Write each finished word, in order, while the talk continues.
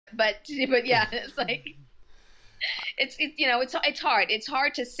but yeah, it's like it's hard. It's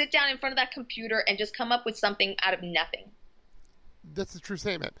hard to sit down in front of that computer and just come up with something out of nothing. That's a true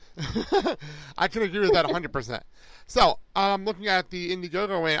statement. I can agree with that 100%. So, looking at the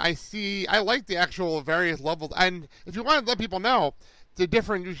Indiegogo, and I like the actual various levels. And if you want to let people know, the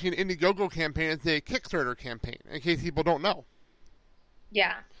difference between an Indiegogo campaign and a Kickstarter campaign, in case people don't know.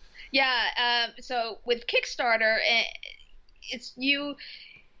 Yeah. So with Kickstarter, it's you.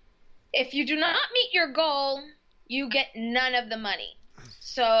 If you do not meet your goal, you get none of the money.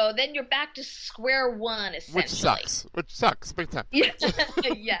 So then you're back to square one, essentially. Which sucks, big time. Yes.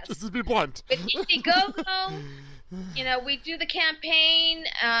 Yes. Just to be blunt. With Indiegogo, we do the campaign,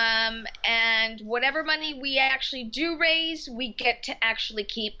 and whatever money we actually do raise, we get to actually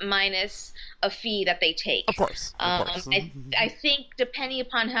keep minus a fee that they take. Of course. I think depending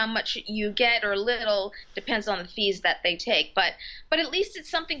upon how much you get or little depends on the fees that they take. But at least it's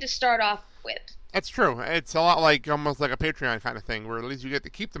something to start off with. That's true. It's a lot like almost like a Patreon kind of thing, where at least you get to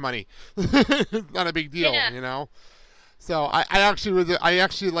keep the money. It's not a big deal, So I actually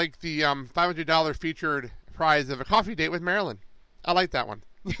like the $500 featured prize of a coffee date with Marilyn. I like that one.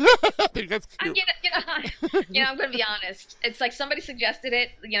 I think that's cute. I'm going to be honest. It's like somebody suggested it.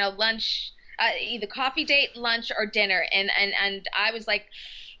 Lunch, either coffee date, lunch, or dinner, and I was like,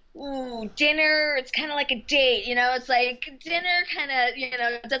 ooh, dinner, it's kind of like a date, it's like dinner kind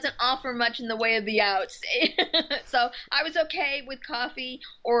of, doesn't offer much in the way of the outs. So I was okay with coffee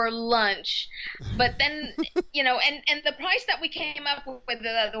or lunch. But then, and the price that we came up with,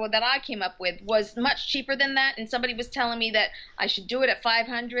 that I came up with, was much cheaper than that. And somebody was telling me that I should do it at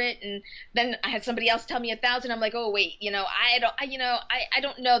 $500. And then I had somebody else tell me $1,000. I'm like, oh, wait, I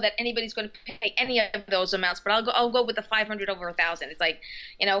don't know that anybody's going to pay any of those amounts, but I'll go with the 500 over 1,000. It's like,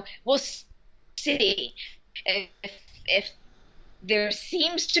 we'll see if there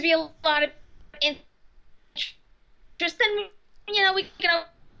seems to be a lot of interest, then we can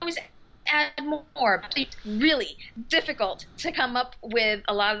always add more. But it's really difficult to come up with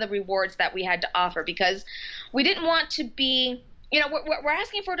a lot of the rewards that we had to offer, because we didn't want to be, we're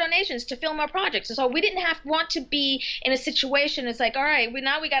asking for donations to film our projects, so we didn't want to be in a situation. It's like, all right, we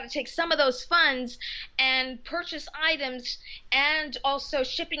got to take some of those funds and purchase items, and also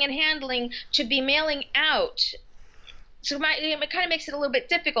shipping and handling to be mailing out. So it kind of makes it a little bit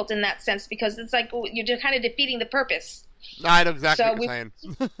difficult in that sense, because it's like you're just kind of defeating the purpose. I know exactly what you're saying.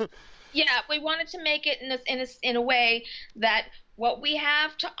 Yeah, we wanted to make it in a way that what we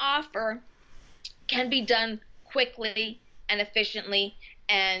have to offer can be done quickly and efficiently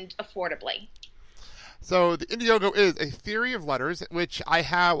and affordably. So the Indiegogo is a theory of letters, which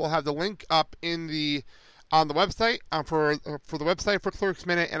will have the link up on the website for the website for Clerks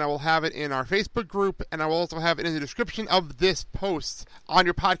Minute, and I will have it in our Facebook group, and I will also have it in the description of this post on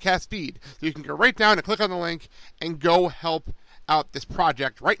your podcast feed. So you can go right down and click on the link and go help out this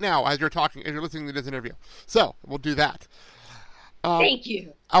project right now as you're listening to this interview. So we'll do that. Thank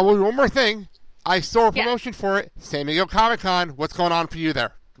you. I will do one more thing. I saw a promotion for it. San Diego Comic-Con. What's going on for you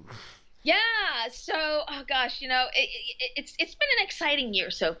there? Yeah, so, oh gosh, it's been an exciting year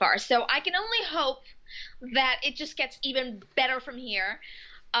so far. So I can only hope that it just gets even better from here.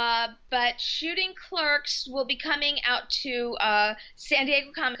 But Shooting Clerks will be coming out to San Diego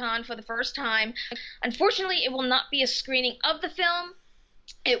Comic-Con for the first time. Unfortunately, it will not be a screening of the film.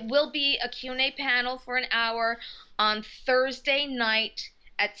 It will be a Q&A panel for an hour on Thursday night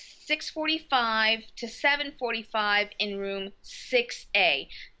at 6:45 to 7:45 in room 6A.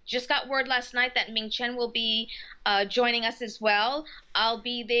 Just got word last night that Ming Chen will be joining us as well. I'll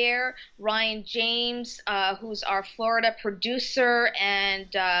be there. Ryan James, who's our Florida producer and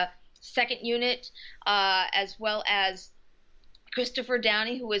second unit, as well as Christopher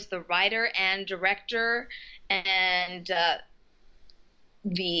Downey, who is the writer and director, and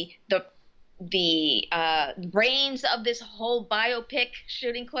the brains of this whole biopic,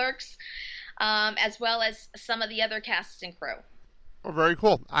 Shooting Clerks, as well as some of the other cast and crew. Oh, very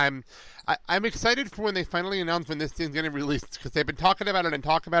cool. I'm excited for when they finally announce when this thing's getting released, because they've been talking about it.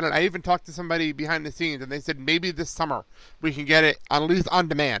 I even talked to somebody behind the scenes, and they said maybe this summer we can get it at least on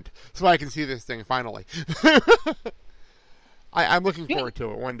demand, so I can see this thing finally. I'm looking forward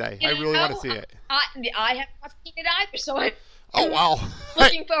to it one day. I really want to see it. I have not seen it either, so I'm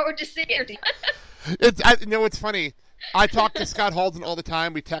looking forward to seeing it. It's funny. I talk to Scott Halden all the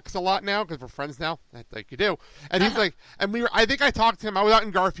time. We text a lot now because we're friends now, like you do. And he's like, I think I talked to him. I was out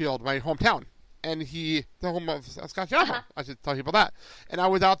in Garfield, my hometown, and the home of Scott Jaffa. I should tell people that. And I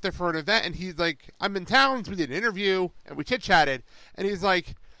was out there for an event, and he's like, I'm in town. So we did an interview, and we chit chatted. And he's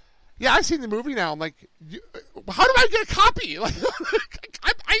like, Yeah, I've seen the movie now. I'm like, how do I get a copy? Like,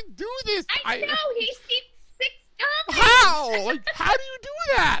 I do this. I know. He's seen 6 copies. How? Like, how do you do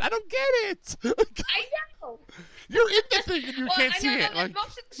that? I don't get it. I know. You're in the thing and you can't see it. Like,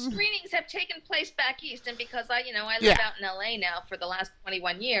 most of the screenings have taken place back east, and because I live out in LA now for the last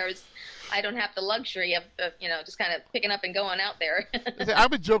 21 years, I don't have the luxury of just kind of picking up and going out there.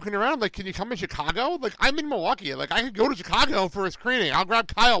 I've been joking around, like, can you come to Chicago? Like, I'm in Milwaukee. Like, I could go to Chicago for a screening. I'll grab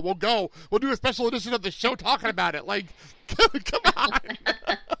Kyle. We'll go. We'll do a special edition of the show talking about it. Like, come on.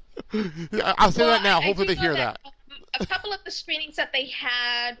 Yeah, I'll say that now. Hopefully they hear that. A couple of the screenings that they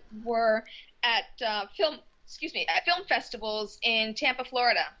had were at film festivals in Tampa,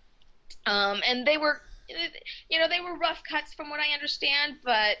 Florida, and they were, they were rough cuts from what I understand,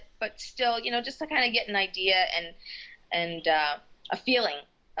 but still, just to kind of get an idea and a feeling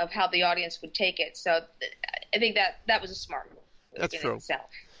of how the audience would take it. So I think that was a smart move. That's true. Itself.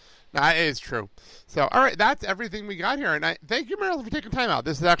 That is true. So, all right, that's everything we got here. And I thank you, Marilyn, for taking time out.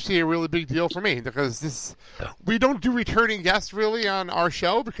 This is actually a really big deal for me because we don't do returning guests really on our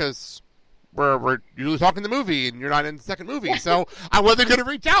show because we're usually talking the movie and you're not in the second movie. So I wasn't going to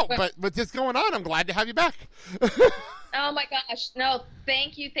reach out, but with this going on, I'm glad to have you back. Oh, my gosh. No,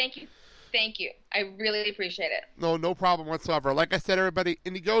 thank you. I really appreciate it. No problem whatsoever. Like I said, everybody,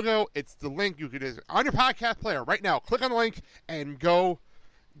 Indiegogo, it's the link. You can just, on your podcast player right now, click on the link and go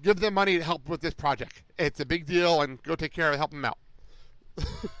give them money to help with this project. It's a big deal, and go take care of it, help them out. All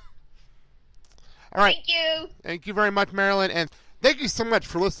right. Thank you. Thank you very much, Marilyn, and thank you so much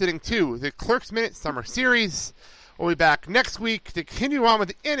for listening to the Clerks Minute Summer Series. We'll be back next week to continue on with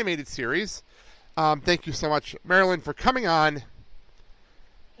the animated series. Thank you so much, Marilyn, for coming on.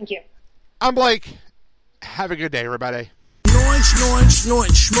 Thank you. I'm Blake. Have a good day, everybody. Snorting,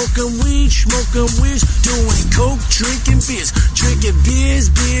 smoking weed, doing coke, drinking beers,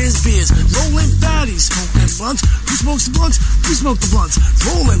 rolling fatties, smoking blunts. Who smokes the blunts? We smoke the blunts,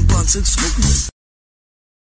 rolling blunts and smoking.